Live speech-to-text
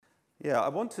Yeah, I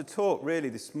want to talk really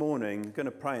this morning. I'm going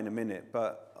to pray in a minute,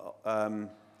 but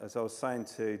as I was saying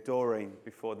to Doreen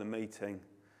before the meeting,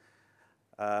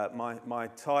 my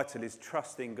title is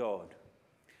Trusting God,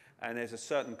 and there's a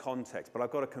certain context, but I've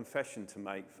got a confession to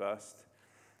make first.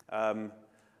 I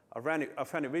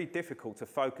found it really difficult to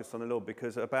focus on the Lord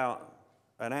because about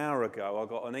an hour ago I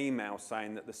got an email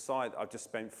saying that the site I've just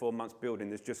spent 4 months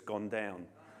building has just gone down.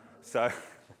 So...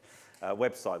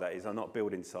 website that is. I'm not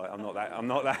building site. I'm not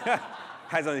that.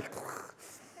 Has only.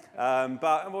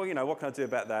 But well, you know, what can I do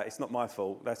about that? It's not my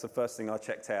fault. That's the first thing I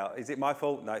checked out. Is it my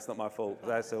fault? No, it's not my fault.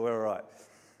 So we're all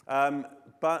right.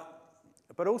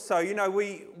 But also, you know,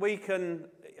 we can.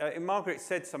 Margaret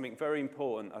said something very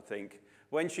important. I think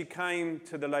when she came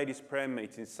to the ladies' prayer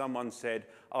meeting, someone said,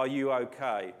 "Are you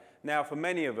okay?" Now, for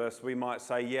many of us, we might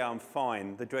say, "Yeah, I'm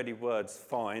fine." The dreaded words,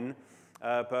 "fine,"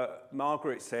 but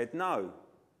Margaret said, "No."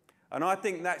 And I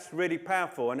think that's really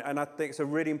powerful, and I think it's a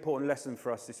really important lesson for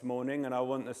us this morning, and I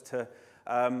want us to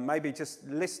maybe just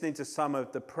listening to some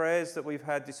of the prayers that we've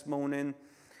had this morning,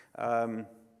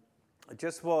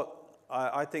 just what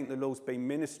I think the Lord's been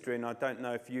ministering. I don't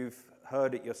know if you've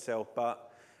heard it yourself,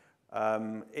 but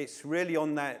it's really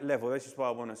on that level. This is why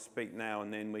I want to speak now,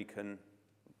 and then we can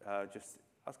I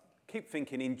keep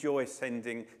thinking, enjoy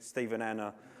sending Steve and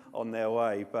Anna on their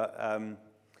way,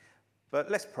 But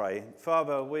let's pray.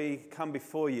 Father, we come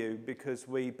before you because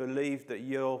we believe that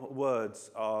your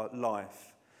words are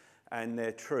life and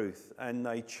they're truth and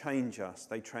they change us,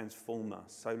 they transform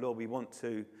us. So, Lord, we want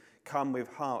to come with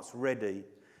hearts ready,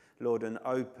 Lord, and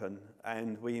open,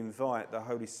 and we invite the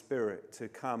Holy Spirit to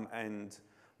come and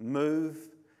move,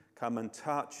 come and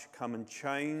touch, come and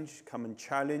change, come and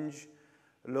challenge,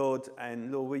 Lord, and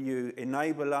Lord, will you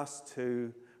enable us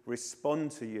to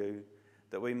respond to you,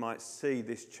 that we might see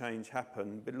this change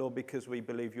happen. But Lord, because we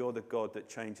believe you're the God that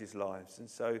changes lives. And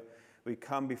so we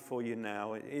come before you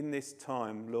now in this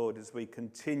time, Lord, as we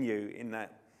continue in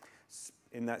that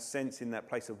sense, in that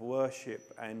place of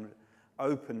worship and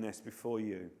openness before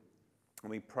you.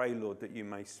 And we pray, Lord, that you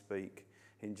may speak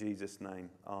in Jesus' name.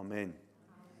 Amen.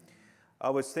 I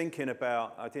was thinking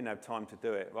about, I didn't have time to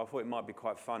do it, but I thought it might be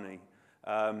quite funny.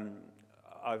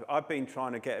 I've been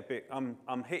trying to get a bit.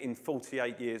 I'm hitting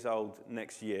 48 years old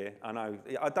next year. I know.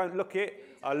 I don't look it.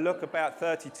 I look about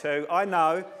 32. I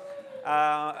know.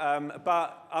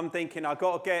 But I'm thinking I've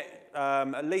got to get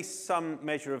at least some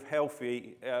measure of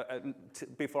healthy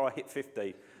before I hit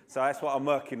 50. So that's what I'm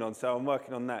working on. So I'm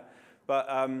working on that. But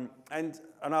and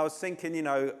I was thinking, you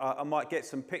know, I might get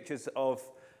some pictures of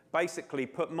basically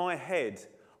put my head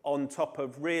on top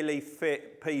of really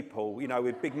fit people, you know,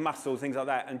 with big muscles, things like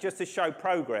that, and just to show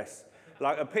progress,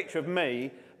 like a picture of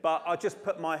me, but I just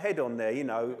put my head on there, you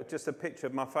know, just a picture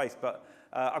of my face. But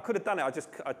I could have done it.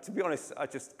 To be honest, I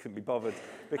just couldn't be bothered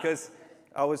because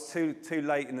I was too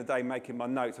late in the day making my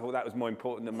notes. I thought that was more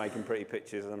important than making pretty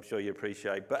pictures, as I'm sure you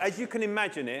appreciate. But as you can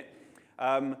imagine it,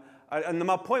 and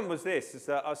my point was this, is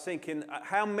that I was thinking,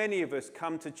 how many of us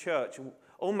come to church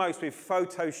almost with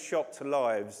photoshopped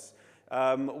lives?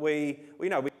 We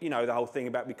know the whole thing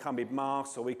about we come with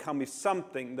masks, or we come with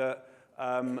something that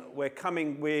we're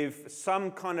coming with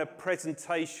some kind of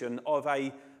presentation of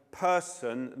a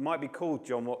person. It might be called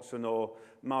John Watson or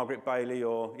Margaret Bailey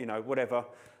or, you know, whatever.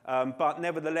 But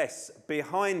nevertheless,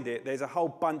 behind it, there's a whole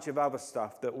bunch of other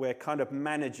stuff that we're kind of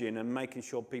managing and making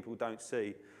sure people don't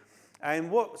see. And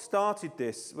what started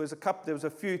this was there was a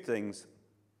few things.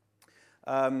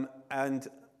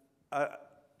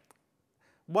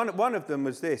 One of them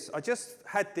was this. I just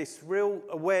had this real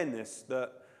awareness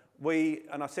that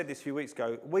and I said this a few weeks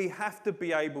ago, we have to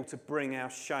be able to bring our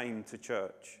shame to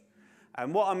church.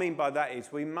 And what I mean by that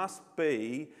is we must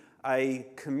be a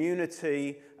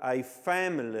community, a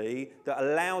family that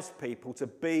allows people to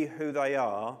be who they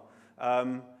are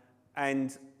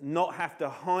and not have to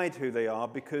hide who they are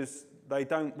because they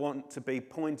don't want to be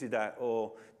pointed at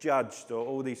or judged or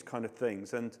all these kind of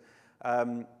things.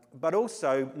 But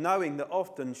also knowing that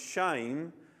often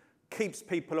shame keeps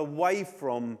people away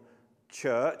from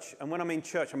church. And when I mean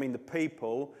church, I mean the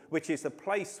people, which is the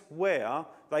place where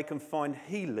they can find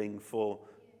healing for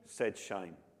said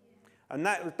shame. And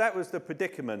that was the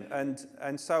predicament.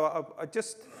 And so I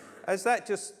just, as that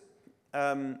just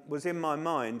was in my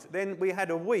mind, then we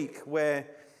had a week where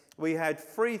we had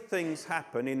 3 things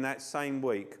happen in that same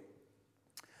week.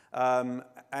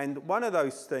 And one of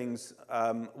those things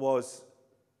was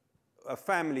a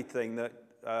family thing that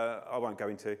I won't go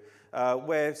into,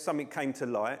 where something came to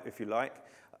light, if you like.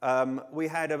 We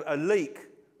had a leak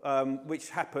which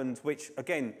happened, which,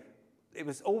 again, it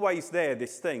was always there,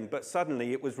 this thing, but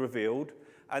suddenly it was revealed.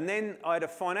 And then I had a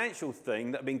financial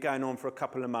thing that had been going on for a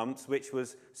couple of months, which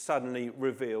was suddenly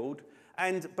revealed.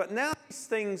 But now these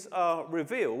things are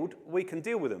revealed, we can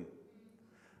deal with them.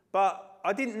 But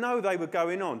I didn't know they were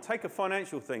going on. Take a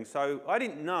financial thing. So I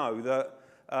didn't know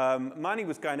that money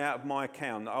was going out of my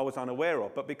account that I was unaware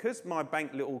of. But because my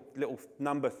bank little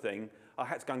number thing, I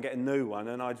had to go and get a new one,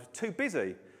 and I was too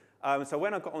busy. So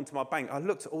when I got onto my bank, I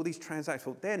looked at all these transactions.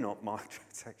 Thought, they're not my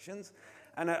transactions.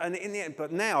 And in the end,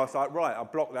 but now I was like, right, I'll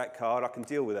block that card. I can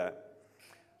deal with that.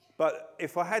 But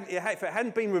if it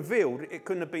hadn't been revealed, it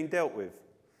couldn't have been dealt with.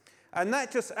 And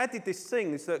that just added this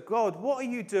thing, is that, God, what are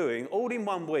you doing? All in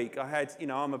 1 week, I had,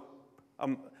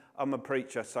 I'm a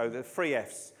preacher, so the 3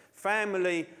 Fs.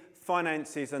 Family,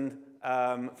 finances, and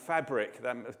fabric,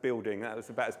 that was building. That was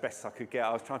about as best I could get.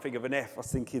 I was trying to think of an F. I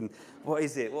was thinking, what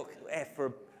is it? What F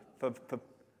for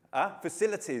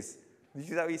facilities? Did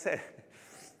you know what you said?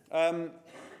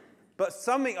 But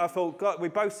something I thought, God, we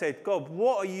both said, God,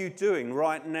 what are you doing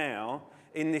right now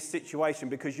in this situation?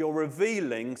 Because you're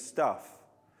revealing stuff.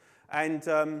 And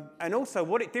also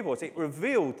what it did was it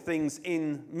revealed things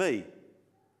in me.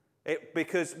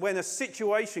 Because when a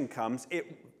situation comes,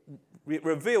 it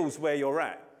reveals where you're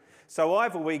at. So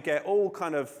either we get all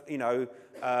kind of,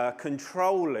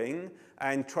 controlling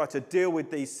and try to deal with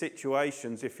these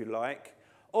situations, if you like,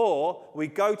 or we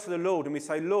go to the Lord and we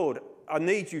say, Lord, I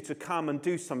need you to come and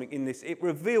do something in this. It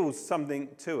reveals something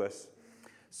to us.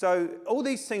 So all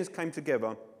these things came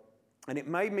together, and it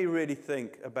made me really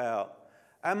think about,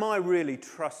 am I really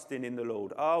trusting in the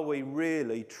Lord? Are we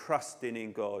really trusting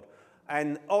in God?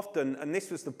 And often, and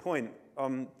this was the point,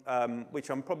 which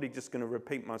I'm probably just going to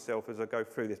repeat myself as I go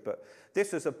through this, but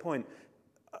this was a point.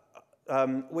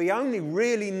 We only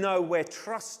really know we're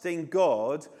trusting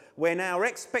God when our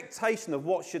expectation of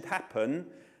what should happen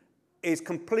is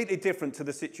completely different to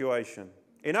the situation.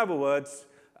 In other words,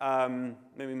 let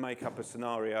me make up a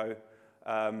scenario.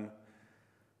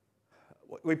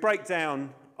 We break down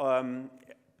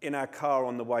in our car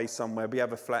on the way somewhere. We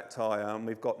have a flat tyre and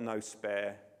we've got no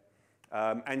spare.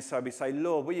 And so we say,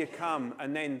 Lord, will you come?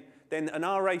 And then an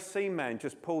RAC man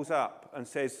just pulls up and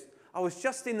says, I was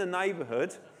just in the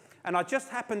neighbourhood and I just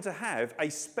happened to have a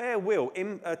spare wheel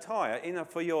in a tyre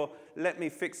for your, let me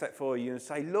fix that for you. And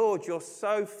say, Lord, you're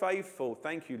so faithful.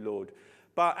 Thank you, Lord.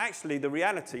 But actually, the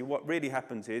reality, what really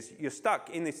happens is you're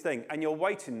stuck in this thing and you're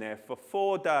waiting there for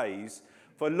 4 days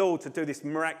for Lord to do this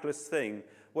miraculous thing.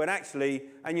 When actually,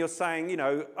 and you're saying,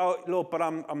 oh, Lord, but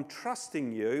I'm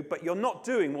trusting you, but you're not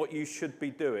doing what you should be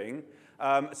doing.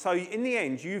 So in the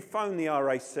end, you phone the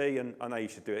RAC, and I know you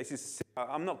should do it.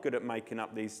 I'm not good at making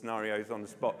up these scenarios on the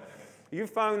spot. You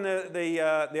phone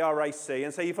the RAC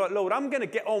and say, you've Lord, I'm going to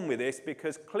get on with this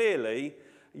because clearly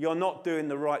you're not doing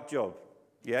the right job.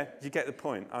 Yeah? Do you get the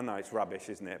point? I know it's rubbish,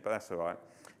 isn't it? But that's all right.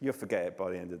 You'll forget it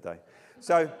by the end of the day.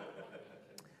 So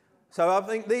I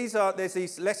think there's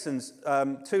these lessons,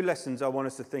 2 lessons I want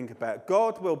us to think about.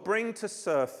 God will bring to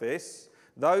surface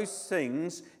those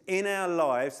things in our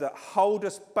lives that hold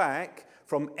us back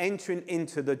from entering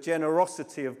into the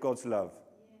generosity of God's love.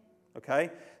 Okay?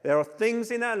 There are things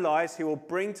in our lives He will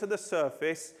bring to the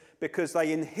surface because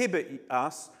they inhibit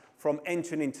us from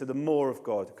entering into the more of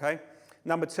God. Okay?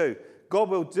 Number 2, God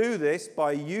will do this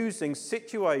by using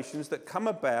situations that come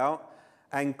about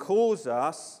and cause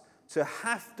us to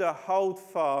have to hold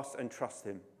fast and trust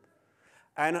Him.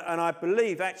 And I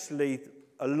believe actually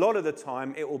a lot of the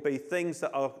time it will be things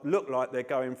that look like they're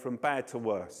going from bad to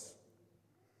worse.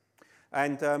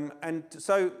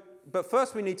 But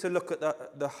first we need to look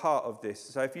at the heart of this.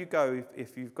 So if you've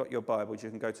got your Bibles, you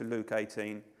can go to Luke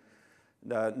 18,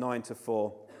 9 to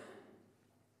 4,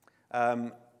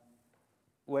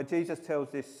 where Jesus tells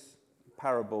this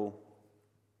parable.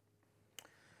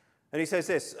 And he says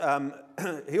this,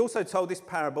 he also told this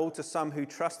parable to some who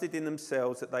trusted in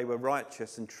themselves that they were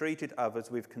righteous and treated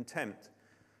others with contempt.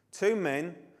 2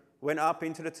 men went up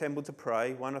into the temple to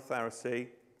pray, one a Pharisee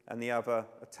and the other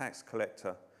a tax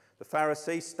collector. The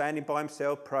Pharisee, standing by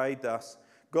himself, prayed thus,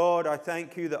 God, I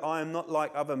thank you that I am not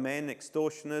like other men,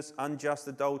 extortioners, unjust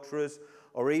adulterers,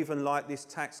 or even like this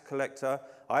tax collector.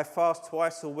 I fast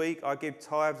twice a week, I give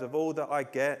tithes of all that I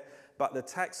get, but the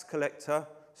tax collector,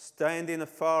 standing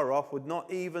afar off, would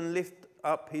not even lift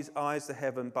up his eyes to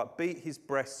heaven, but beat his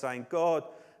breast, saying, God,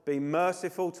 be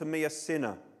merciful to me, a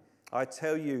sinner. I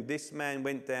tell you, this man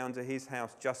went down to his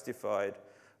house justified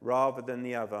rather than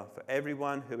the other. For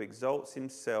everyone who exalts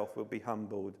himself will be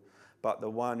humbled, but the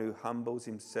one who humbles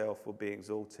himself will be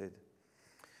exalted.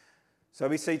 So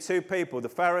we see 2 people. The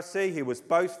Pharisee, he was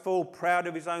boastful, proud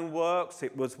of his own works.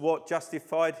 It was what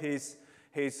justified his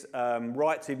his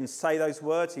right to even say those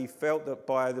words. He felt that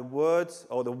by the words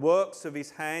or the works of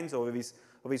his hands or of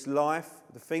his life,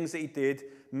 the things that he did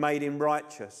made him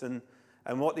righteous. And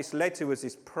what this led to was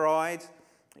this pride.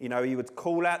 You know, he would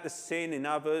call out the sin in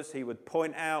others. He would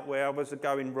point out where others are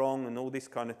going wrong and all this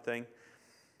kind of thing.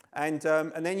 And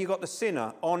then you've got the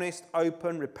sinner, honest,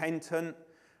 open, repentant,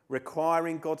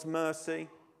 requiring God's mercy.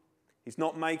 He's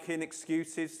not making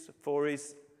excuses for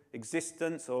his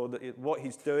existence or what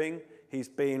he's doing. He's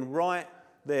being right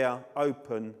there,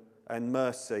 open and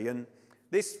mercy. And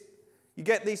this, you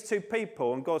get these two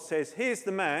people, and God says, here's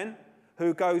the man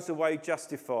who goes away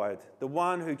justified, the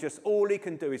one who just all he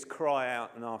can do is cry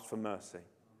out and ask for mercy.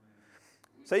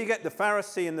 So you get the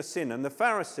Pharisee and the sinner. And the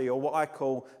Pharisee, or what I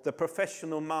call the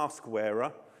professional mask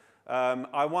wearer,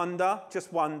 I wonder,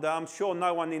 I'm sure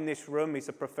no one in this room is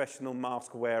a professional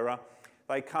mask wearer.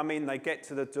 They come in, they get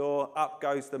to the door, up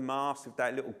goes the mask with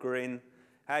that little grin.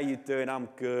 How you doing? I'm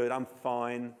good, I'm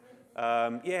fine.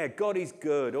 Yeah, God is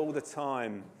good all the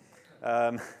time.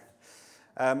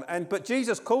 But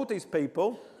Jesus called these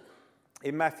people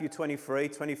in Matthew 23,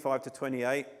 25 to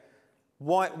 28,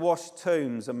 whitewashed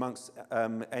tombs amongst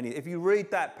any. If you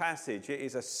read that passage, it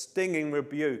is a stinging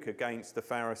rebuke against the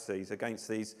Pharisees, against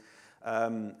these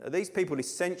people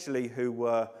essentially who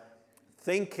were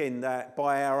thinking that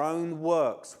by our own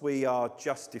works we are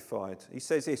justified. He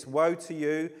says this, woe to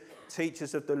you,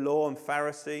 teachers of the law and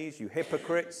Pharisees, you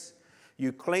hypocrites.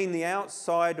 You clean the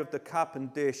outside of the cup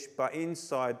and dish, but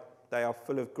inside they are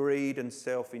full of greed and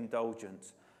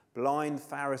self-indulgence. Blind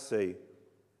Pharisee.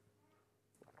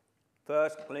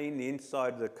 First clean the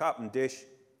inside of the cup and dish,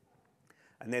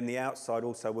 and then the outside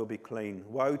also will be clean.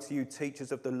 Woe to you,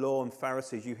 teachers of the law and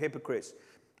Pharisees, you hypocrites.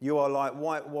 You are like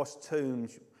whitewashed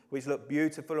tombs, which look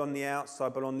beautiful on the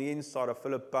outside, but on the inside are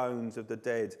full of bones of the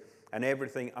dead and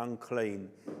everything unclean.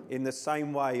 In the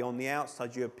same way, on the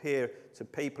outside you appear to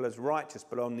people as righteous,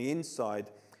 but on the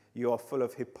inside you are full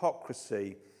of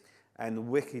hypocrisy and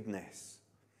wickedness.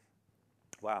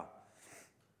 Wow.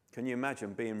 Can you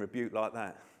imagine being rebuked like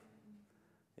that?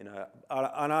 You know,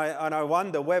 and I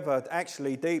wonder whether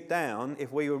actually deep down,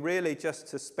 if we were really just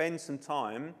to spend some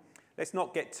time, let's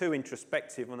not get too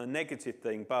introspective on a negative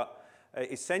thing, but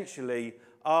essentially,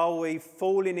 are we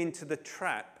falling into the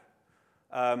trap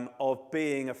of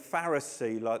being a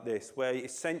Pharisee like this, where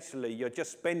essentially you're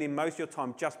just spending most of your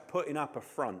time just putting up a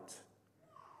front?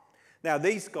 Now,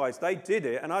 these guys, they did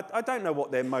it, and I don't know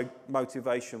what their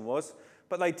motivation was,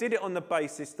 but they did it on the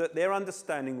basis that their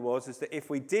understanding is that if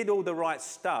we did all the right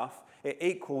stuff, it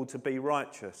equaled to be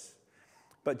righteous.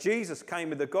 But Jesus came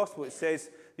with the gospel. It says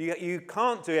you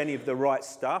can't do any of the right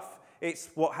stuff. It's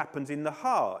what happens in the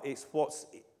heart. It's what's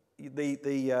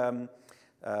the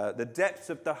depths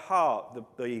of the heart,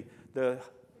 the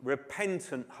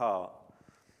repentant heart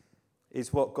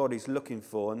is what God is looking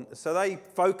for. And so they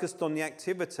focused on the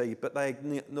activity, but they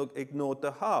ignored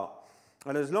the heart.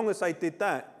 And as long as they did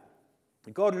that,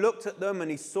 God looked at them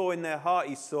and he saw in their heart,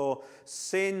 he saw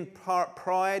sin,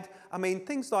 pride. I mean,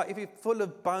 things like if you're full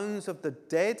of bones of the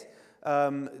dead,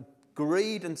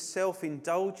 greed and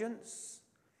self-indulgence.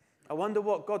 I wonder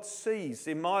what God sees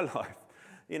in my life.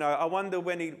 You know, I wonder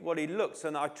what he looks,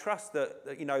 and I trust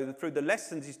that, you know, through the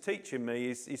lessons he's teaching me,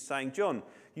 he's saying, John,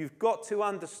 you've got to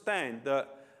understand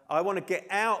that I want to get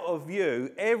out of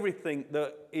you everything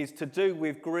that is to do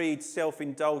with greed,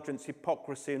 self-indulgence,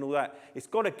 hypocrisy and all that. It's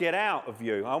got to get out of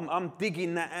you. I'm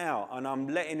digging that out and I'm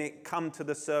letting it come to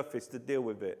the surface to deal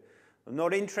with it. I'm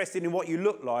not interested in what you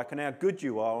look like and how good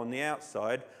you are on the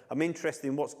outside. I'm interested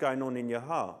in what's going on in your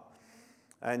heart.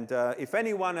 And if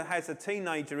anyone has a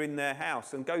teenager in their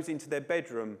house and goes into their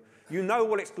bedroom, you know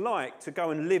what it's like to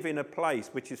go and live in a place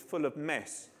which is full of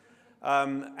mess.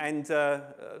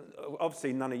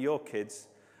 Obviously none of your kids.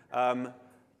 And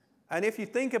if you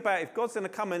think about it, if God's going to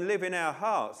come and live in our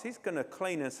hearts, he's going to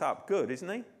clean us up good, isn't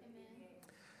he? Amen.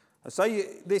 And so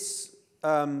this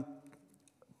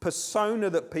persona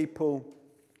that people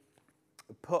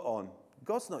put on,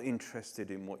 God's not interested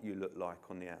in what you look like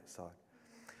on the outside.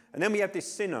 And then we have this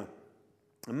sinner.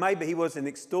 And maybe he was an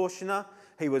extortioner.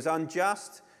 He was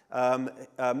unjust.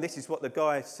 This is what the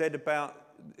guy said about,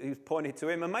 he was pointed to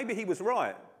him. And maybe he was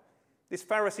right. This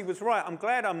Pharisee was right. I'm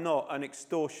glad I'm not an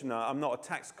extortioner. I'm not a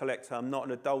tax collector. I'm not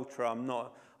an adulterer. I'm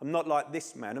not like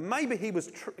this man. And maybe he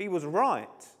was right.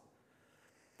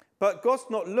 But God's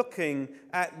not looking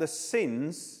at the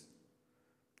sins.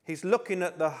 He's looking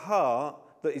at the heart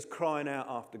that is crying out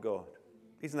after God.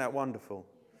 Isn't that wonderful?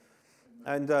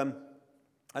 And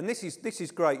this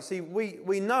is great. See,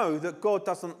 we know that God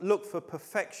doesn't look for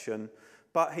perfection,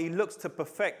 but he looks to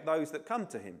perfect those that come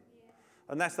to him.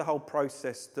 And that's the whole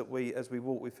process that as we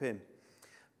walk with him.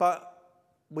 But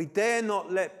we dare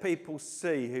not let people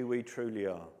see who we truly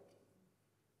are.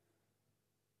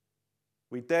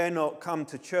 We dare not come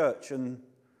to church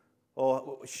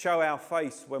or show our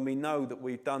face when we know that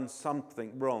we've done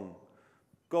something wrong.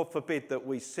 God forbid that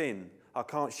we sin. I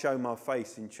can't show my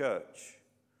face in church.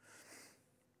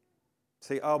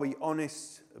 See, are we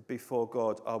honest before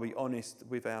God? Are we honest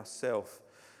with ourselves?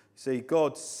 See,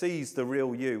 God sees the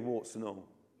real you, warts and all.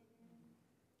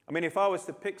 I mean, if I was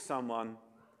to pick someone,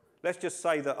 let's just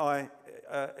say that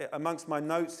amongst my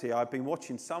notes here, I've been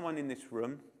watching someone in this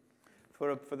room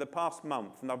for the past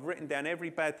month, and I've written down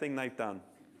every bad thing they've done.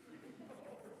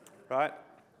 Right?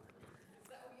 Is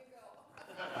that all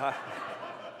you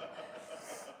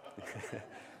got?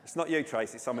 It's not you,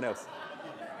 Trace, it's someone else.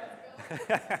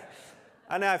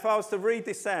 And now, if I was to read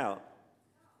this out,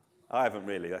 I haven't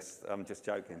really, I'm just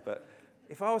joking, but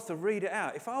if I was to read it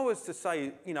out, if I was to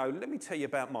say, let me tell you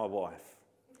about my wife.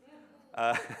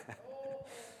 I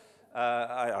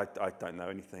don't know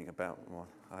anything about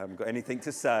I haven't got anything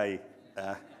to say.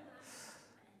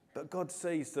 But God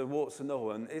sees the warts and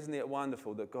all, and isn't it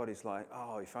wonderful that God is like,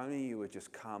 oh, if only you would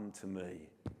just come to me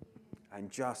and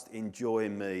just enjoy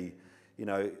me.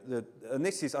 And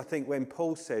this is, I think, when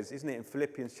Paul says, isn't it, in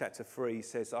Philippians chapter 3, he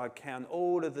says, I count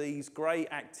all of these great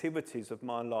activities of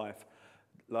my life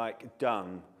like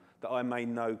done, that I may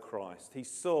know Christ. He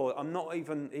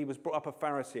was brought up a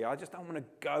Pharisee. I just don't want to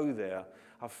go there.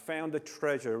 I've found a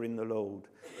treasure in the Lord.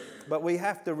 But we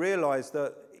have to realise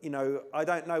that, I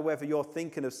don't know whether you're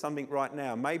thinking of something right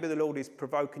now. Maybe the Lord is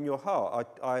provoking your heart.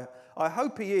 I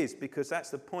hope he is, because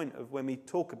that's the point of when we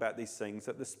talk about these things,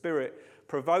 that the Spirit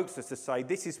provokes us to say,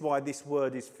 this is why this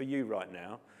word is for you right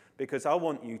now, because I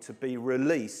want you to be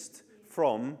released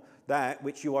from that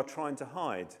which you are trying to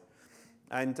hide.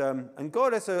 And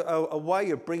God has a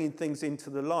way of bringing things into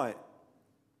the light.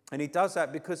 And he does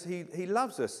that because he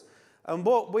loves us. And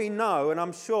what we know, and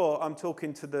I'm sure I'm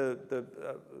talking to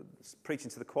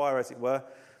preaching to the choir, as it were,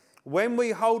 when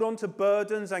we hold on to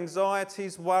burdens,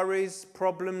 anxieties, worries,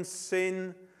 problems,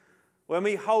 sin, when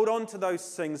we hold on to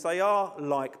those things, they are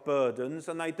like burdens,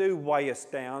 and they do weigh us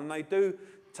down. They do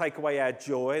take away our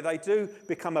joy. They do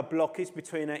become a blockage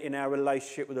in our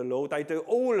relationship with the Lord. They do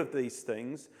all of these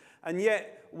things. And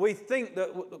yet we think that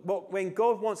when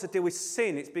God wants to deal with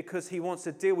sin, it's because he wants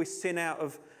to deal with sin out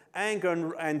of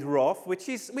anger and wrath, which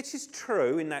is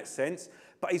true in that sense,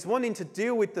 but he's wanting to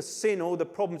deal with the sin or the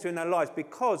problems in our lives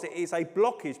because it is a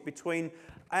blockage between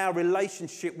our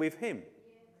relationship with him.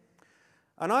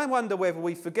 And I wonder whether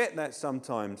we forget that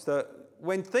sometimes, that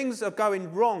when things are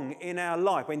going wrong in our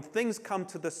life, when things come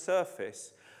to the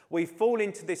surface, we fall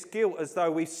into this guilt as though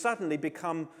we've suddenly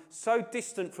become so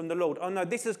distant from the Lord. Oh no,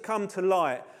 this has come to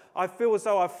light. I feel as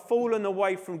though I've fallen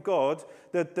away from God.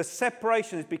 The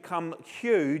separation has become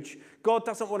huge. God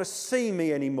doesn't want to see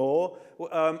me anymore.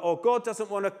 Or God doesn't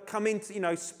want to come in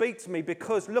to, speak to me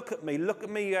because look at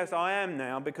me as I am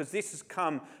now, because this has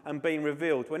come and been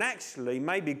revealed. When actually,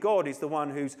 maybe God is the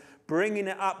one who's bringing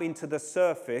it up into the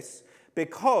surface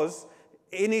because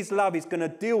in his love he's going to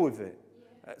deal with it.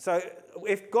 So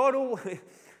if God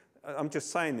I'm just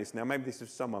saying this now, maybe this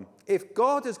is someone. If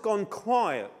God has gone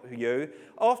quiet for you,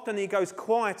 often he goes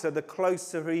quieter the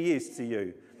closer he is to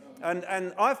you.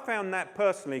 And I've found that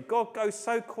personally. God goes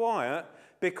so quiet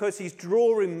because he's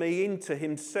drawing me into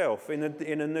himself in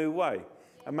a new way.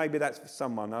 And maybe that's for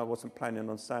someone. I wasn't planning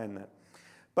on saying that.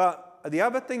 But the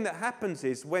other thing that happens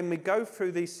is when we go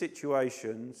through these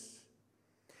situations,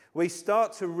 we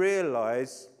start to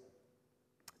realise,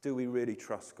 do we really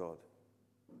trust God?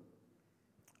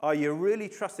 Are you really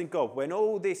trusting God when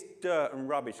all this dirt and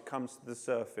rubbish comes to the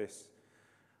surface?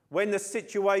 When the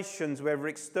situations, whether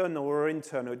external or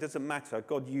internal, it doesn't matter,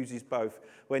 God uses both.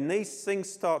 When these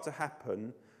things start to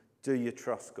happen, do you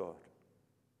trust God?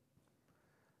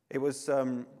 It was,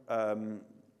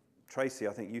 Tracy,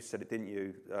 I think you said it, didn't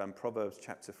you? Proverbs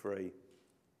chapter 3,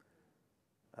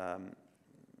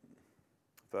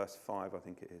 verse 5, I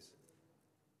think it is.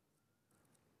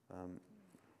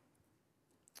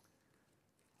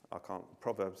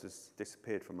 Proverbs has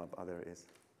disappeared from my, there it is.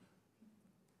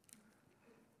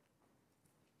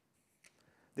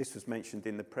 This was mentioned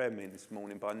in the prayer meeting this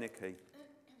morning by Nikki.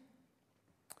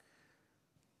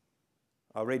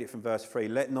 I'll read it from verse 3.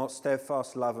 Let not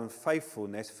steadfast love and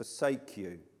faithfulness forsake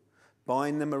you.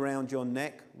 Bind them around your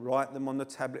neck, write them on the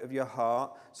tablet of your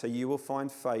heart, so you will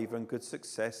find favour and good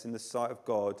success in the sight of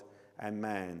God and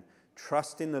man.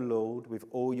 Trust in the Lord with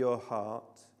all your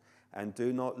heart, and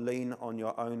do not lean on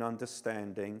your own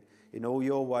understanding. In all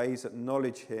your ways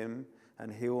acknowledge him,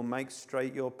 and he will make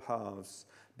straight your paths.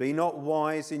 Be not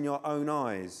wise in your own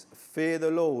eyes. Fear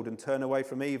the Lord and turn away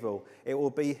from evil. It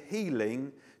will be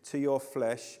healing to your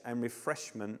flesh and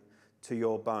refreshment to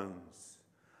your bones.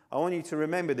 I want you to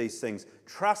remember these things.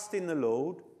 Trust in the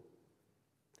Lord.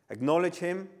 Acknowledge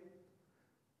him.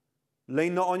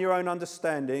 Lean not on your own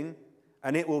understanding,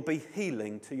 and it will be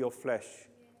healing to your flesh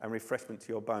and refreshment to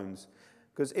your bones.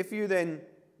 Because if you then,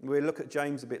 we'll look at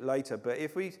James a bit later, but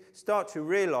if we start to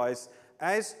realize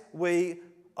as we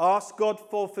ask God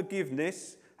for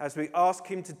forgiveness, as we ask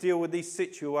him to deal with these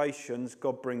situations,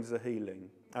 God brings the healing.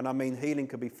 And I mean, healing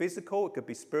could be physical, it could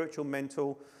be spiritual,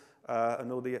 mental,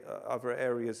 and all the other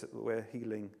areas where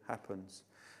healing happens.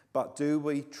 But do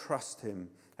we trust him?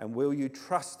 And will you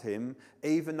trust him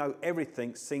even though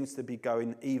everything seems to be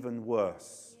going even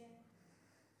worse?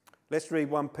 Yeah. Let's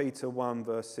read 1 Peter 1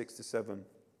 verse 6 to 7.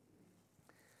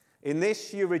 In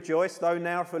this you rejoice, though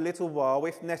now for a little while,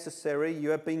 if necessary, you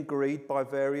have been grieved by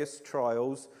various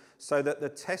trials, so that the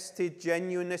tested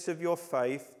genuineness of your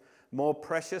faith, more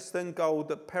precious than gold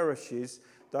that perishes,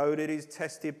 though it is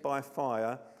tested by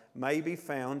fire, may be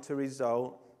found to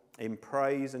result in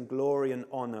praise and glory and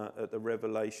honour at the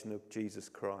revelation of Jesus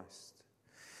Christ.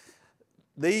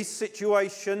 These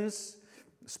situations,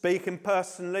 speaking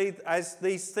personally, as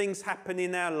these things happen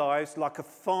in our lives, like a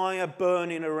fire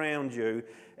burning around you,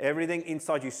 everything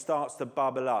inside you starts to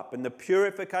bubble up. And the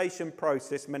purification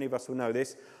process, many of us will know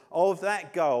this, of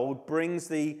that gold brings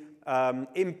the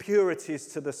impurities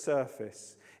to the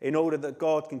surface in order that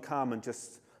God can come and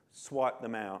just swipe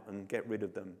them out and get rid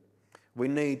of them. We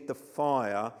need the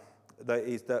fire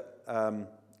that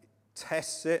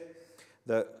tests it,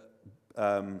 that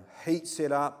heats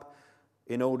it up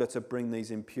in order to bring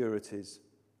these impurities.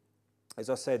 As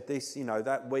I said,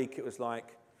 that week it was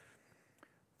like,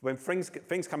 when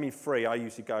things come in free, I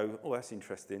usually go, oh, that's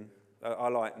interesting. I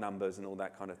like numbers and all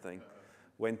that kind of thing.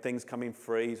 When things come in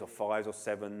threes or fives or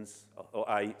sevens or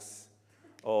eights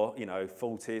or,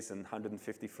 40s and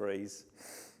 153s,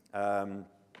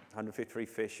 153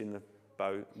 fish in the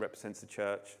boat represents the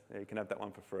church. You can have that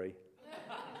one for free.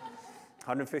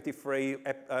 153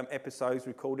 episodes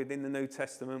recorded in the New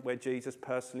Testament where Jesus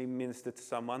personally ministered to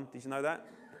someone. Did you know that?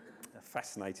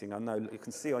 Fascinating. I know you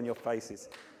can see on your faces.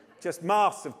 Just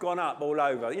masks have gone up all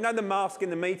over. You know the mask in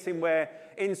the meeting where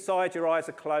inside your eyes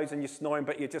are closed and you're snoring,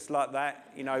 but you're just like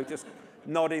that, just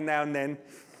nodding now and then.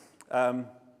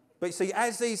 But you see,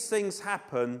 as these things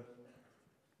happen,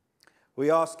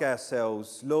 we ask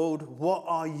ourselves, Lord, what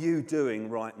are you doing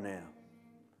right now?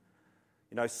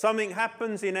 Something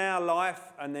happens in our life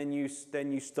and then you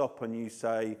stop and you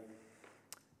say,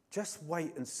 just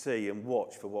wait and see and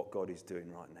watch for what God is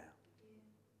doing right now.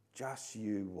 Just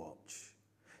you watch.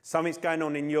 Something's going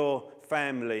on in your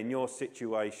family, in your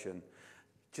situation.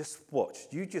 Just watch.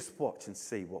 You just watch and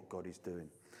see what God is doing.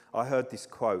 I heard this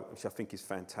quote, which I think is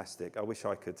fantastic. I wish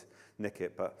I could nick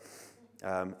it, but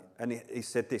and he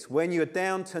said this: when you're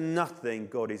down to nothing,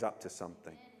 God is up to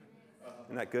something.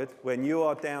 Isn't that good? When you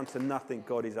are down to nothing,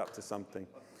 God is up to something.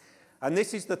 And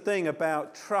this is the thing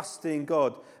about trusting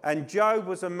God. And Job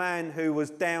was a man who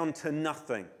was down to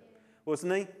nothing,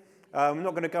 wasn't he? I'm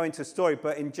not going to go into the story,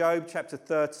 but in Job chapter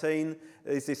 13,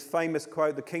 there's this famous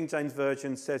quote. The King James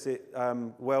Version says it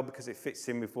well because it fits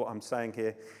in with what I'm saying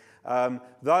here.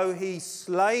 Though he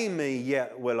slay me,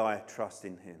 yet will I trust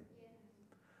in him.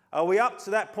 Are we up to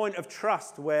that point of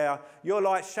trust where you're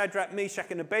like Shadrach, Meshach,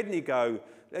 and Abednego?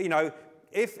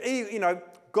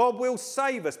 God will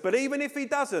save us, but even if he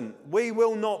doesn't, we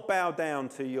will not bow down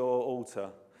to your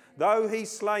altar. Though he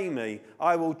slay me,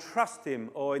 I will trust him.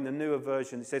 Or in the newer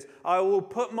version, it says, I will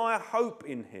put my hope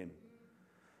in him.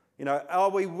 Are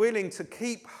we willing to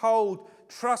keep hold,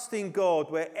 trusting God,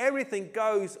 where everything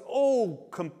goes all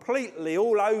completely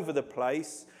all over the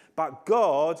place, but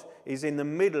God is in the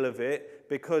middle of it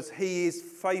because he is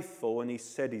faithful and he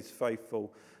said he's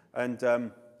faithful.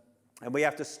 And we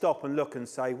have to stop and look and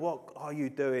say, what are you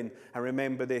doing? And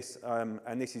remember this,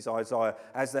 and this is Isaiah,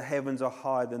 as the heavens are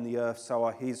higher than the earth, so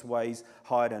are his ways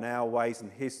higher than our ways,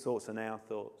 and his thoughts than our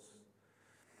thoughts.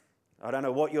 I don't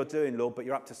know what you're doing, Lord, but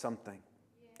you're up to something,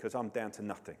 because I'm down to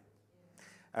nothing.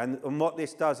 And what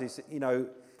this does is,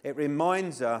 it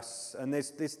reminds us, and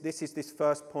this is this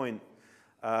first point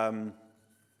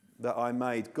that I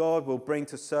made. God will bring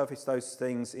to surface those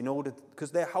things in order, because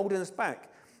they're holding us back.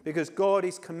 Because God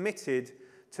is committed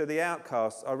to the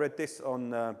outcasts. I read this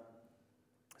on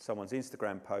someone's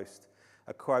Instagram post,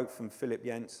 a quote from Philip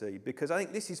Yancey, because I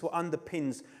think this is what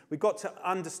underpins. We've got to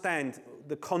understand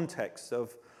the context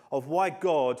of why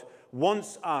God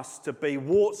wants us to be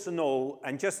warts and all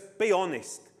and just be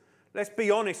honest. Let's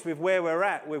be honest with where we're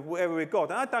at, with where we're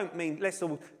God. And I don't mean let's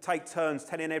all take turns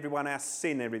telling everyone our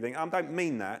sin and everything. I don't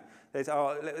mean that. There's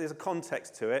a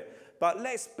context to it. But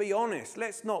let's be honest.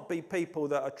 Let's not be people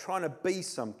that are trying to be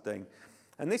something.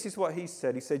 And this is what he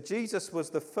said. He said, Jesus was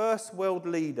the first world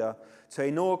leader to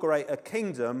inaugurate a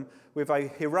kingdom with a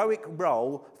heroic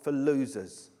role for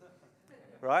losers.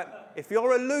 Right? If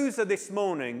you're a loser this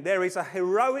morning, there is a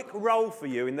heroic role for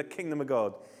you in the kingdom of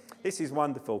God. This is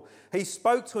wonderful. He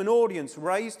spoke to an audience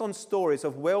raised on stories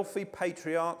of wealthy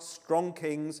patriarchs, strong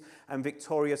kings, and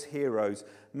victorious heroes.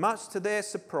 Much to their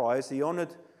surprise, he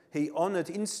honoured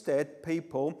instead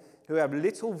people who have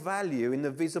little value in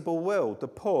the visible world, the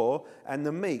poor and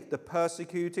the meek, the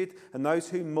persecuted and those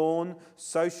who mourn,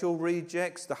 social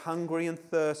rejects, the hungry and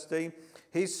thirsty.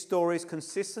 His stories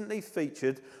consistently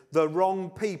featured the wrong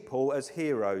people as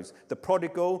heroes. The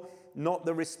prodigal, not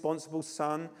the responsible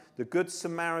son. The good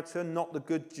Samaritan, not the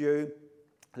good Jew.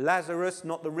 Lazarus,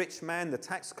 not the rich man. The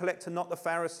tax collector, not the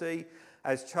Pharisee.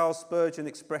 As Charles Spurgeon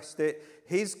expressed it,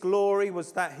 his glory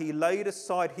was that he laid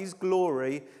aside his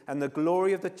glory, and the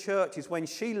glory of the church is when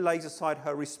she lays aside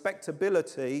her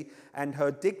respectability and her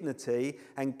dignity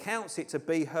and counts it to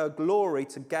be her glory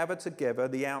to gather together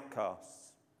the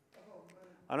outcasts.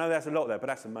 I know that's a lot there, but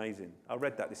that's amazing. I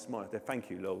read that this morning.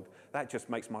 Thank you, Lord. That just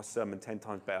makes my sermon 10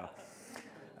 times better.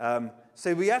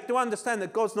 So we have to understand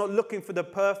that God's not looking for the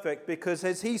perfect, because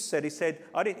as he said,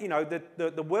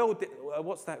 the world,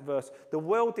 what's that verse? The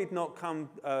world did not come,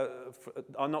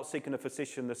 are not seeking a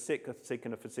physician, the sick are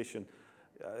seeking a physician.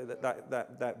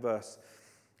 That verse.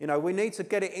 You know, we need to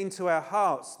get it into our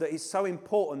hearts that it's so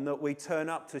important that we turn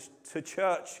up to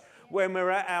church when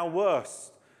we're at our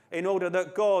worst, in order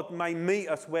that God may meet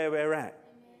us where we're at.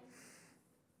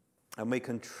 And we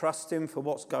can trust him for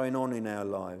what's going on in our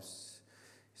lives.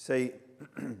 See,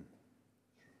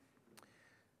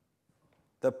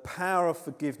 the power of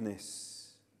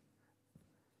forgiveness.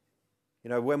 You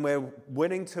know, when we're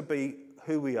willing to be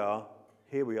who we are,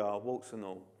 here we are, warts and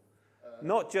all.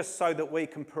 Not just so that we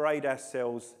can parade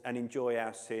ourselves and enjoy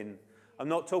our sin. I'm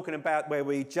not talking about where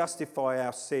we justify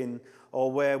our sin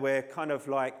or where we're kind of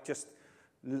like just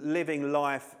living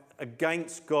life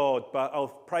against God,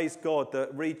 but praise God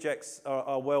that rejects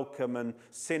are welcome and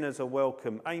sinners are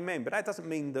welcome. Amen. But that doesn't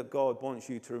mean that God wants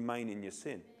you to remain in your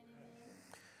sin.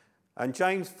 And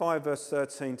James 5 verse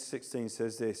 13 to 16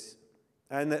 says this,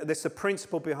 and there's a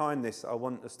principle behind this I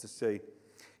want us to see.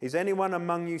 Is anyone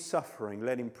among you suffering?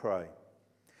 Let him pray.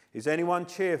 Is anyone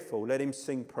cheerful? Let him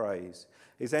sing praise.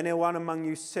 Is anyone among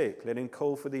you sick? Let him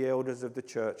call for the elders of the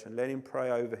church and let him pray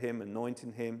over him,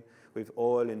 anointing him with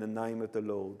oil in the name of the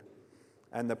Lord.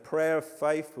 And the prayer of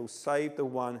faith will save the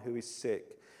one who is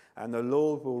sick, and the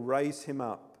Lord will raise him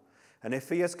up. And if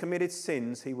he has committed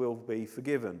sins, he will be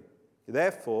forgiven.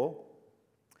 Therefore,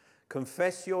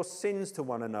 confess your sins to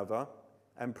one another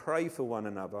and pray for one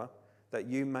another that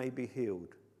you may be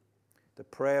healed. The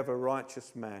prayer of a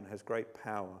righteous man has great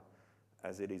power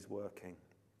as it is working.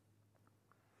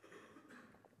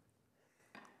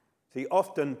 See,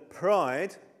 often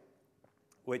pride,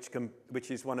 which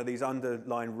is one of these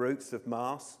underlying roots of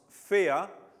mass. Fear,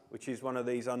 which is one of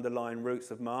these underlying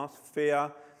roots of mass.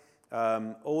 Fear,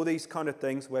 all these kind of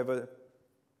things,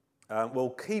 will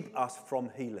keep us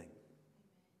from healing.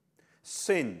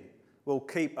 Sin will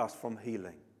keep us from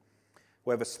healing.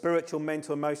 Whether spiritual,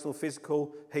 mental, emotional,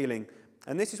 physical, healing.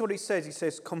 And this is what he says. He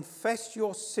says, confess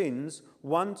your sins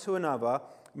one to another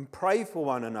and pray for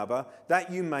one another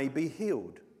that you may be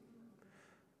healed.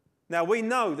 Now, we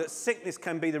know that sickness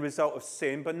can be the result of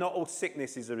sin, but not all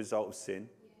sickness is a result of sin.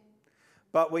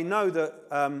 But we know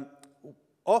that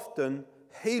often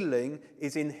healing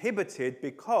is inhibited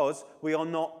because we are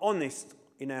not honest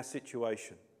in our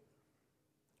situation.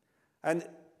 And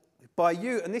by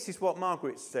you, and this is what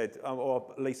Margaret said,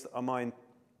 or at least I'm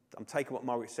taking what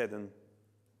Margaret said and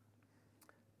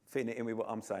fitting it in with what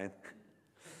I'm saying.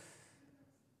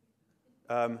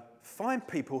 Find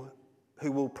people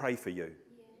who will pray for you.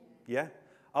 Yeah?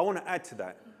 I want to add to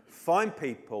that. Find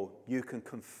people you can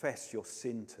confess your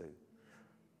sin to.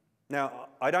 Now,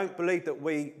 I don't believe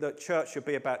that church should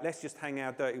be about, let's just hang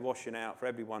our dirty washing out for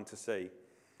everyone to see.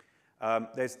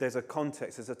 There's a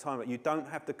context, there's a time that you don't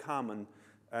have to come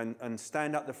and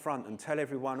stand up the front and tell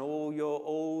everyone all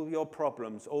your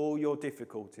problems, all your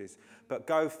difficulties. But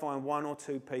go find one or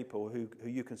two people who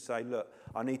you can say, look,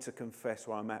 I need to confess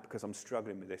where I'm at because I'm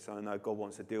struggling with this. I know God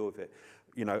wants to deal with it.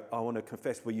 You know, I want to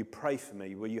confess. Will you pray for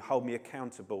me? Will you hold me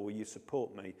accountable? Will you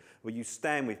support me? Will you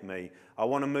stand with me? I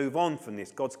want to move on from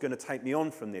this. God's going to take me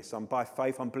on from this. By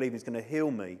faith, I'm believing He's going to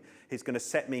heal me. He's going to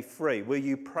set me free. Will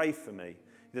you pray for me?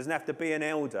 It doesn't have to be an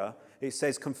elder. It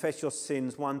says confess your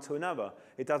sins one to another.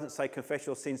 It doesn't say confess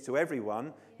your sins to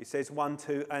everyone. It says one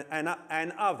to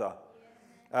an other.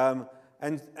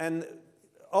 And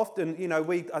often, you know,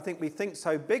 I think we think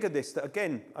so big of this that,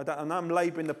 again, and I'm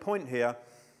labouring the point here,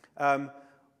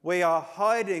 we are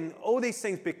hiding all these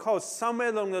things because somewhere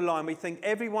along the line we think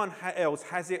everyone else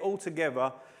has it all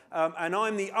together, and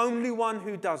I'm the only one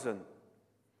who doesn't.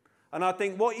 And I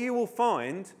think what you will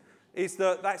find is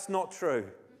that that's not true.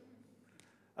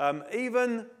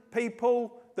 Even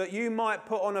people that you might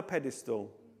put on a pedestal,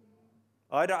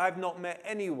 I've not met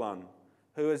anyone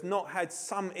who has not had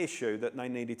some issue that they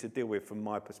needed to deal with from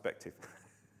my perspective.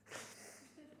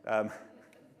 And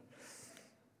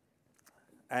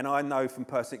I know from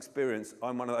personal experience,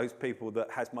 I'm one of those people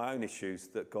that has my own issues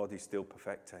that God is still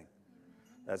perfecting,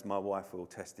 as my wife will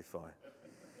testify.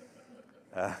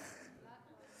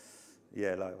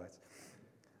 Yeah, likewise.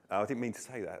 I didn't mean to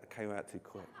say that. It came out too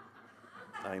quick.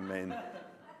 Amen.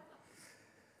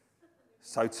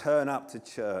 So turn up to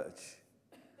church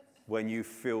when you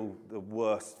feel the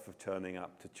worst for turning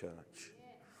up to church.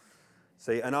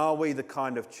 See, and are we the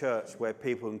kind of church where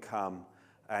people can come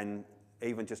and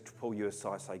even just pull you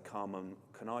aside, say, Carmen,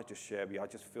 can I just share with you? I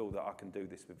just feel that I can do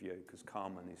this with you because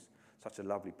Carmen is such a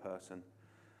lovely person.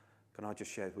 Can I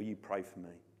just share? Will you pray for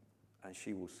me? And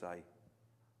she will say,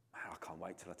 I can't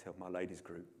wait till I tell my ladies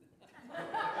group.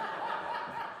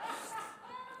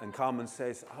 And Carmen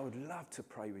says, I would love to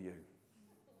pray with you.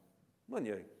 Wouldn't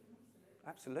you?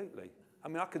 Absolutely. I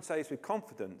mean, I could say this with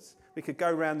confidence. We could go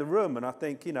around the room and I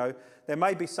think, you know, there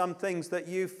may be some things that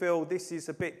you feel this is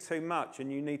a bit too much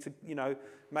and you need to, you know,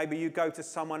 maybe you go to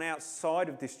someone outside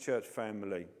of this church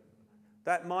family.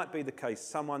 That might be the case.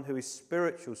 Someone who is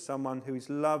spiritual, someone who is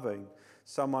loving,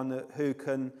 someone who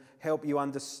can help you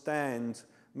understand,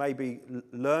 maybe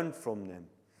learn from them.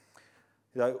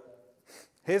 You know,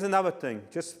 here's another thing,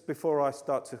 just before I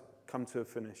start to come to a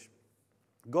finish.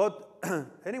 God,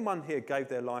 anyone here gave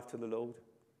their life to the Lord?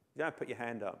 You don't put your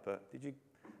hand up, but did you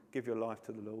give your life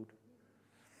to the Lord?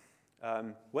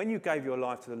 When you gave your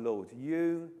life to the Lord,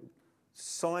 you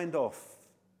signed off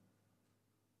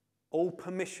all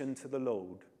permission to the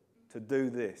Lord to do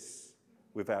this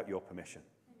without your permission.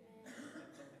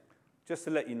 Just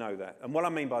to let you know that. And what I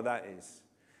mean by that is,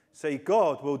 see,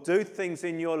 God will do things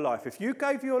in your life. If you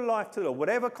gave your life to the Lord,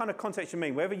 whatever kind of context you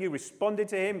mean, whether you responded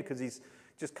to him because he's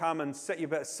just come and set you,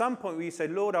 but at some point where you say,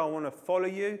 Lord, I want to follow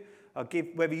you,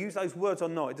 whether you use those words or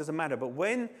not, it doesn't matter. But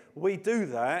when we do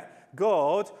that,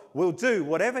 God will do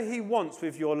whatever he wants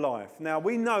with your life. Now,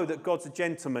 we know that God's a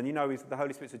gentleman. You know, the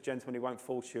Holy Spirit's a gentleman. He won't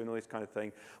force you and all this kind of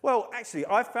thing. Well, actually,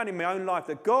 I've found in my own life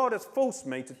that God has forced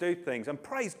me to do things. And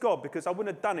praise God, because I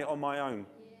wouldn't have done it on my own.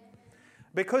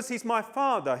 Because he's my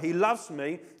Father, he loves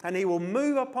me, and he will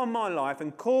move upon my life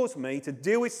and cause me to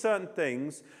deal with certain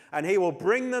things, and he will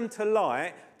bring them to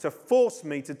light to force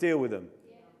me to deal with them.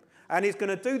 Yeah. And he's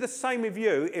going to do the same with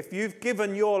you if you've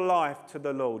given your life to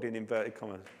the Lord, in inverted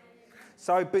commas.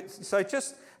 So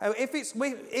just,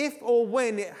 if or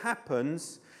when it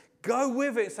happens, go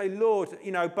with it and say, Lord,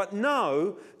 you know, but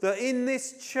know that in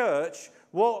this church,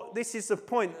 this is the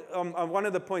point, one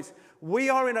of the points, we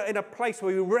are in a place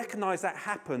where we recognize that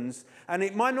happens, and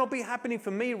it might not be happening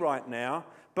for me right now,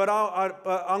 but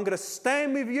I'm going to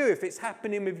stand with you if it's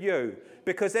happening with you,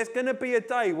 because there's going to be a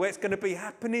day where it's going to be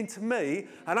happening to me,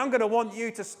 and I'm going to want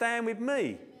you to stand with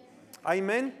me.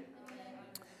 Amen?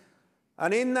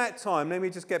 And in that time, let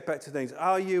me just get back to things.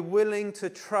 Are you willing to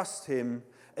trust him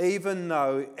even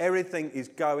though everything is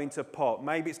going to pot?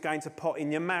 Maybe it's going to pot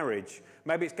in your marriage.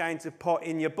 Maybe it's going to pot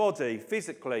in your body,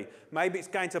 physically. Maybe it's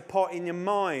going to pot in your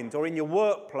mind or in your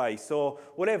workplace or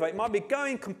whatever. It might be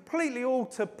going completely all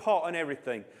to pot and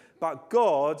everything. But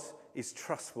God is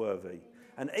trustworthy.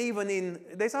 And even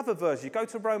there's other verses. You go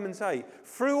to Romans 8.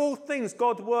 Through all things,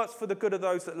 God works for the good of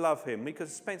those that love him. We could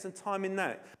spend some time in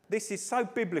that. This is so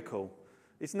biblical,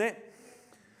 isn't it?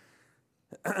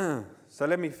 So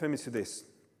let me finish with this.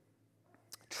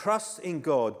 Trust in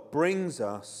God brings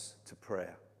us to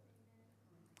prayer.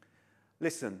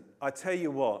 Listen, I tell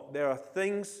you what, there are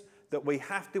things that we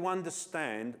have to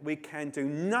understand we can do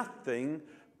nothing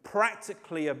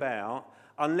practically about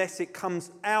unless it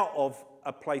comes out of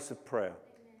a place of prayer.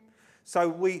 So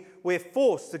we're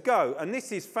forced to go, and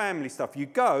this is family stuff. You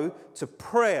go to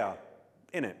prayer,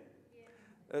 innit?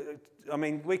 I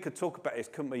mean, we could talk about this,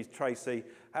 couldn't we, Tracy?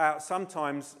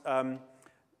 Sometimes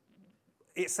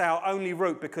it's our only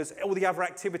route because all the other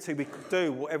activity we could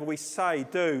do, whatever we say,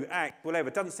 do, act, whatever,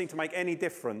 doesn't seem to make any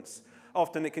difference.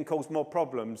 Often it can cause more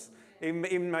problems,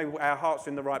 even though our hearts are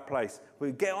in the right place.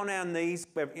 We get on our knees,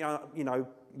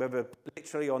 whether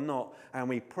literally or not, and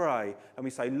we pray and we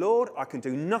say, Lord, I can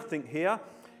do nothing here.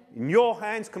 In your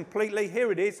hands completely.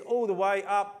 Here it is, all the way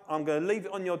up. I'm going to leave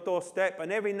it on your doorstep. And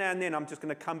every now and then I'm just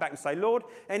going to come back and say, Lord,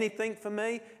 anything for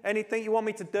me? Anything you want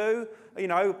me to do? You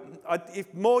know,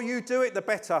 if more you do it, the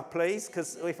better, please.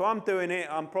 Because if I'm doing it,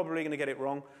 I'm probably going to get it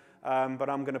wrong. But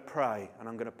I'm going to pray, and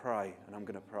I'm going to pray, and I'm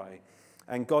going to pray.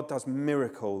 And God does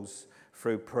miracles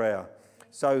through prayer.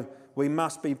 So we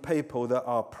must be people that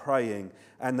are praying.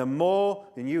 And the more,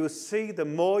 and you will see, the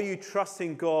more you trust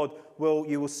in God,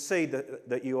 you will see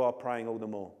that you are praying all the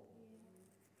more.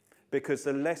 Because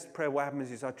the less prayer, what happens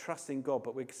is I trust in God,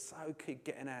 but we so keep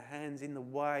getting our hands in the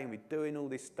way and we're doing all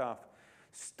this stuff.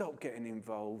 Stop getting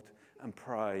involved and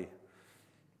pray.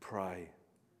 Pray.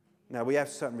 Now, we have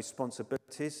certain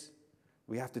responsibilities.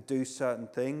 We have to do certain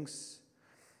things.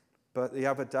 But the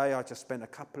other day, I just spent a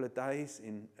couple of days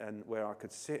where I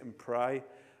could sit and pray,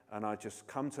 and I just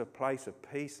come to a place of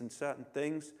peace and certain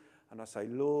things, and I say,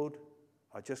 Lord,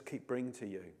 I just keep bringing to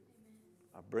you.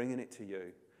 I'm bringing it to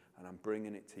you, and I'm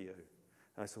bringing it to you.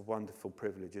 That's a wonderful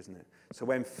privilege, isn't it? So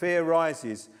when fear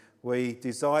rises, we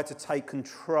desire to take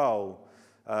control.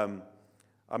 I'm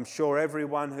sure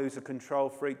everyone who's a control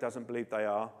freak doesn't believe they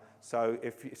are. So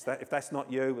if that's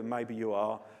not you, then maybe you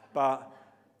are. But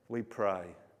we pray.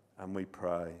 And we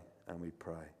pray, and we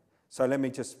pray. So let me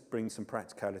just bring some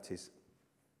practicalities.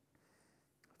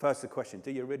 First, the question, do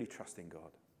you really trust in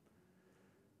God?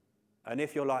 And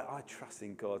if you're like, I trust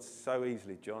in God so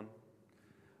easily, John,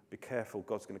 be careful,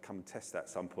 God's going to come and test that at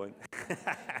some point.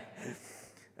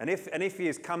 and if he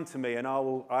has come to me, and I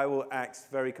will act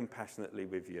very compassionately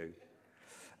with you.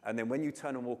 And then when you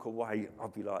turn and walk away, I'll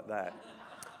be like that.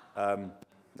 I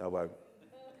won't.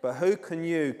 But who can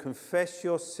you confess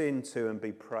your sin to and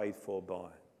be prayed for by?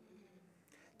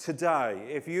 Today,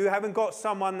 if you haven't got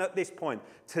someone at this point,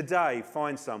 today,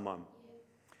 find someone.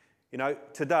 You know,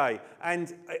 today.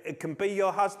 And it can be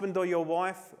your husband or your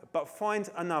wife, but find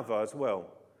another as well.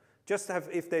 Just have,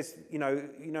 if there's,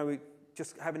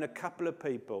 just having a couple of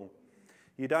people.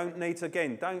 You don't need to,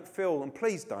 again, don't feel, and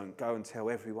please don't go and tell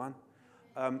everyone.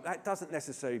 That doesn't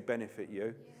necessarily benefit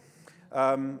you.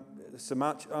 So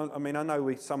much. I mean, I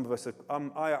know some of us are,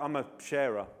 I'm a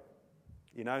sharer,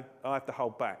 I have to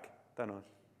hold back, don't I?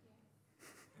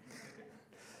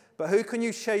 But who can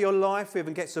you share your life with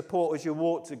and get support as you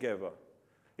walk together?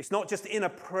 It's not just in a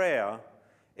prayer,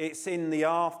 it's in the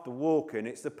after walking.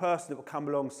 It's the person that will come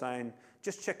along saying,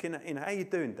 just checking in, how you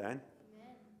doing, Dan? Amen.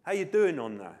 How you doing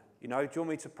on that? Do you want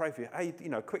me to pray for you? Hey,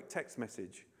 a quick text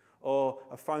message or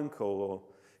a phone call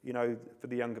or, for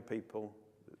the younger people.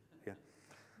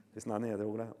 There's none here, they're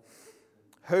all out.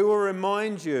 Who will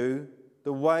remind you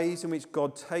the ways in which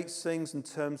God takes things and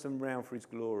turns them around for his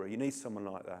glory? You need someone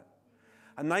like that.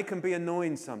 And they can be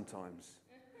annoying sometimes.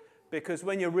 Because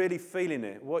when you're really feeling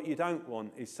it, what you don't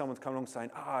want is someone to come along saying,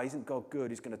 isn't God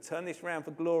good? He's going to turn this around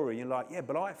for glory. And you're like, yeah,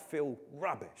 but I feel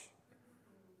rubbish.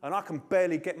 And I can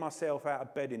barely get myself out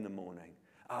of bed in the morning.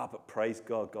 But praise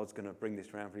God, God's going to bring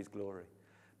this around for his glory.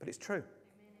 But it's true.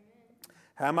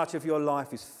 How much of your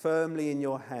life is firmly in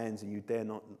your hands and you dare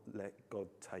not let God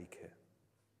take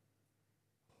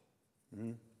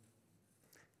it?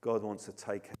 God wants to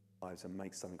take our lives and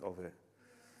make something of it.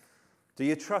 Do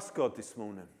you trust God this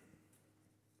morning?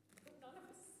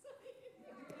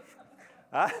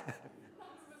 Huh?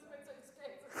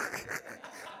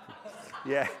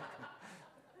 Yeah.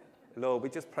 Lord, we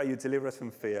just pray you deliver us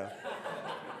from fear.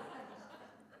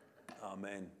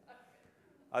 Amen.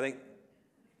 I think,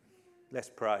 let's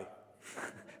pray.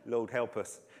 Lord, help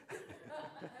us.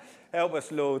 Help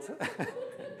us, Lord.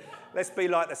 Let's be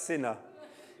like the sinner.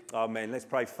 Amen. Let's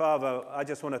pray. Father, I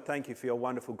just want to thank you for your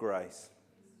wonderful grace.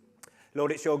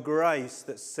 Lord, it's your grace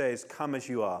that says, come as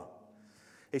you are.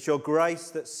 It's your grace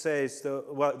that says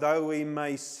that though we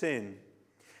may sin,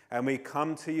 and we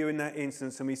come to you in that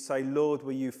instance and we say, Lord,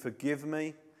 will you forgive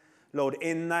me? Lord,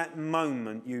 in that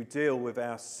moment you deal with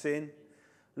our sin.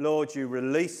 Lord, you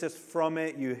release us from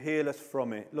it, you heal us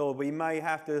from it. Lord, we may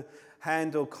have to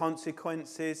handle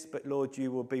consequences, but Lord,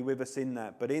 you will be with us in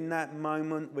that. But in that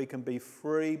moment, we can be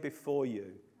free before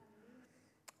you.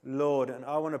 Lord, and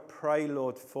I want to pray,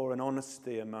 Lord, for an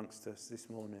honesty amongst us this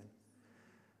morning.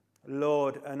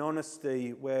 Lord, an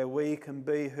honesty where we can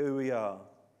be who we are.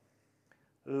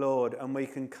 Lord, and we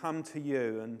can come to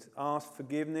you and ask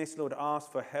forgiveness. Lord,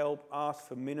 ask for help, ask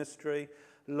for ministry.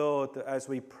 Lord, that as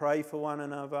we pray for one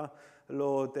another,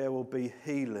 Lord, there will be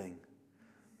healing.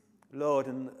 Lord,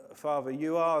 and Father,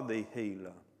 you are the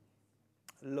healer.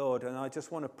 Lord, and I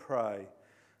just want to pray,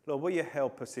 Lord, will you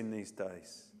help us in these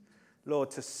days?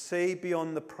 Lord, to see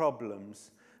beyond the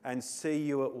problems and see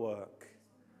you at work.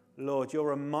 Lord,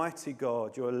 you're a mighty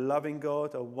God. You're a loving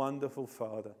God, a wonderful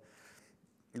Father.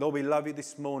 Lord, we love you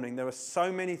this morning. There are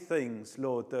so many things,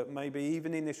 Lord, that maybe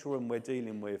even in this room we're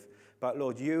dealing with. But,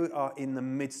 Lord, you are in the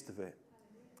midst of it.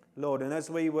 Lord, and as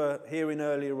we were hearing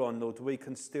earlier on, Lord, we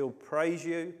can still praise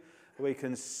you. We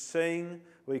can sing.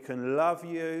 We can love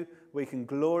you. We can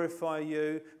glorify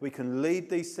you. We can lead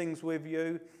these things with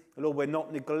you. Lord, we're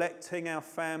not neglecting our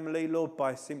family, Lord,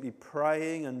 by simply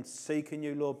praying and seeking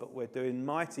you, Lord, but we're doing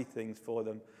mighty things for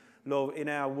them. Lord, in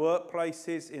our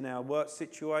workplaces, in our work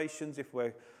situations, if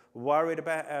we're worried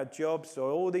about our jobs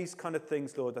or all these kind of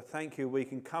things, Lord, I thank you. We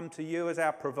can come to you as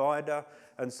our provider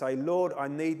and say, Lord, I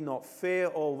need not fear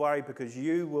or worry because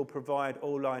you will provide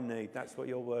all I need. That's what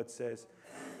your word says.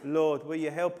 Lord, will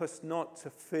you help us not to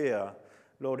fear?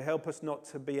 Lord, help us not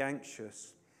to be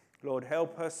anxious. Lord,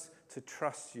 help us to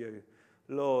trust you.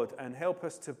 Lord, and help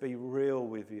us to be real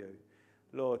with you.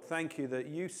 Lord, thank you that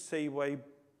you see way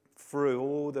through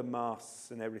all the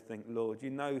masks and everything, Lord. You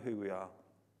know who we are,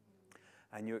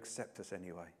 and you accept us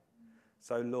anyway.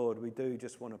 So, Lord, we do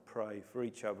just want to pray for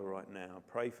each other right now.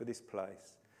 Pray for this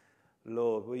place.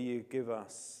 Lord, will you give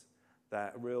us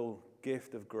that real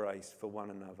gift of grace for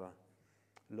one another,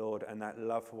 Lord, and that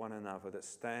love for one another that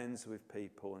stands with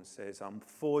people and says, I'm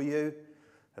for you,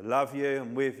 I love you,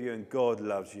 I'm with you, and God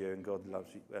loves you, and God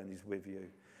loves you, and is with you,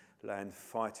 and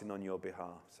fighting on your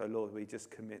behalf. So, Lord, we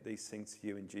just commit these things to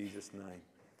you in Jesus' name.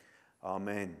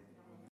 Amen.